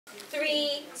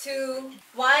3, 2,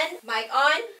 1, mic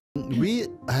on. We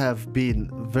have been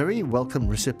very welcome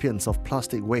recipients of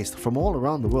plastic waste from all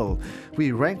around the world.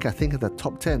 We rank, I think, at the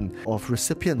top 10 of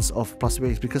recipients of plastic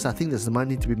waste because I think there's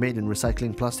money to be made in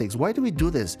recycling plastics. Why do we do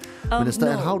this, Minister,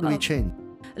 and how do we change?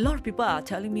 A lot of people are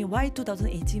telling me why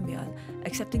 2018 we are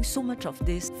accepting so much of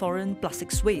this foreign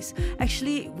plastics waste.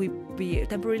 Actually, we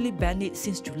temporarily banned it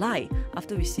since July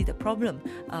after we see the problem.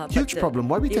 Huge problem.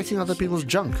 Why are we taking other people's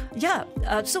junk? Yeah,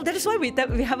 so that is why we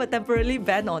have a temporary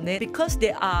ban on it, because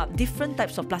there are different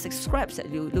types of plastic scraps that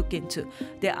you look into.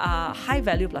 There are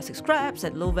high-value plastic scraps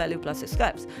and low-value plastic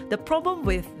scraps. The problem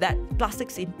with that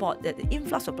plastics import, that the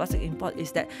influx of plastic import,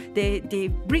 is that they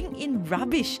bring in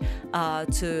rubbish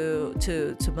to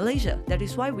Malaysia. That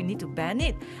is why we need to ban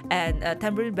it and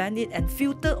temporarily ban it and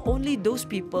filter only those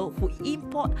people who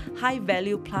import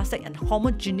high-value plastic and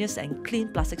homogeneous and clean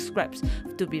plastic scraps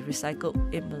to be recycled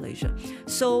in Malaysia.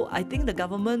 So I think the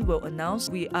government will announce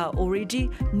we are already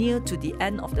near to the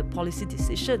end of the policy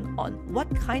decision on what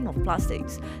kind of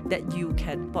plastics that you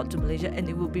can import to Malaysia, and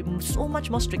it will be so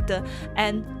much more stricter.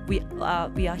 And we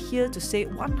are here to say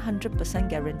 100%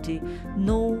 guarantee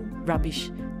no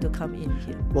rubbish to come in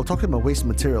here. Well, talking about waste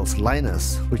materials,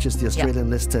 Lynas, which is the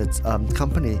Australian-listed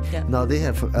company, now they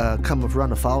have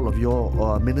run afoul of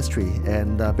your ministry,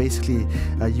 and basically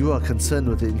you are concerned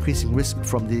with the increasing risk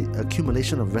from the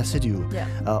accumulation of residue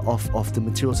of the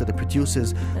materials that it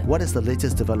produces. What is the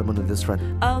latest development on this front?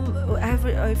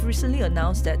 I've recently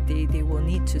announced that they will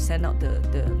need to send out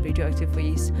the radioactive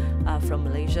waste from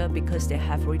Malaysia, because they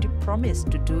have already promised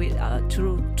to do it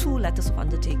through 2 letters of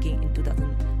undertaking in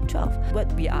 2012.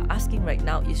 What we are asking right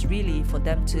now is really for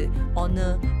them to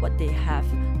honour what they have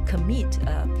commit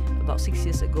about 6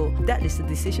 years ago. That is the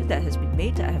decision that has been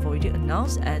made, that I have already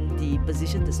announced, and the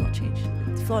position does not change.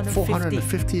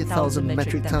 450,000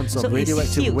 metric tons of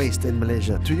radioactive waste in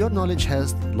Malaysia. To your knowledge,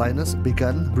 has Lynas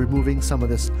begun removing some of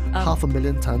this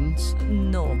 500,000 tons?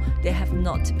 No, they have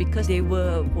not, because they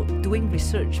were doing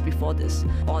research before this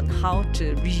on how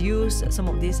to reuse some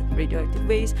of this radioactive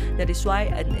waste. That is why,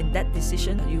 in that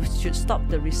decision, you should stop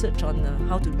the research on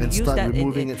how to reuse and start that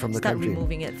removing it from the country. Start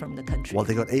removing it from the country. Well,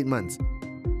 they got 8 months.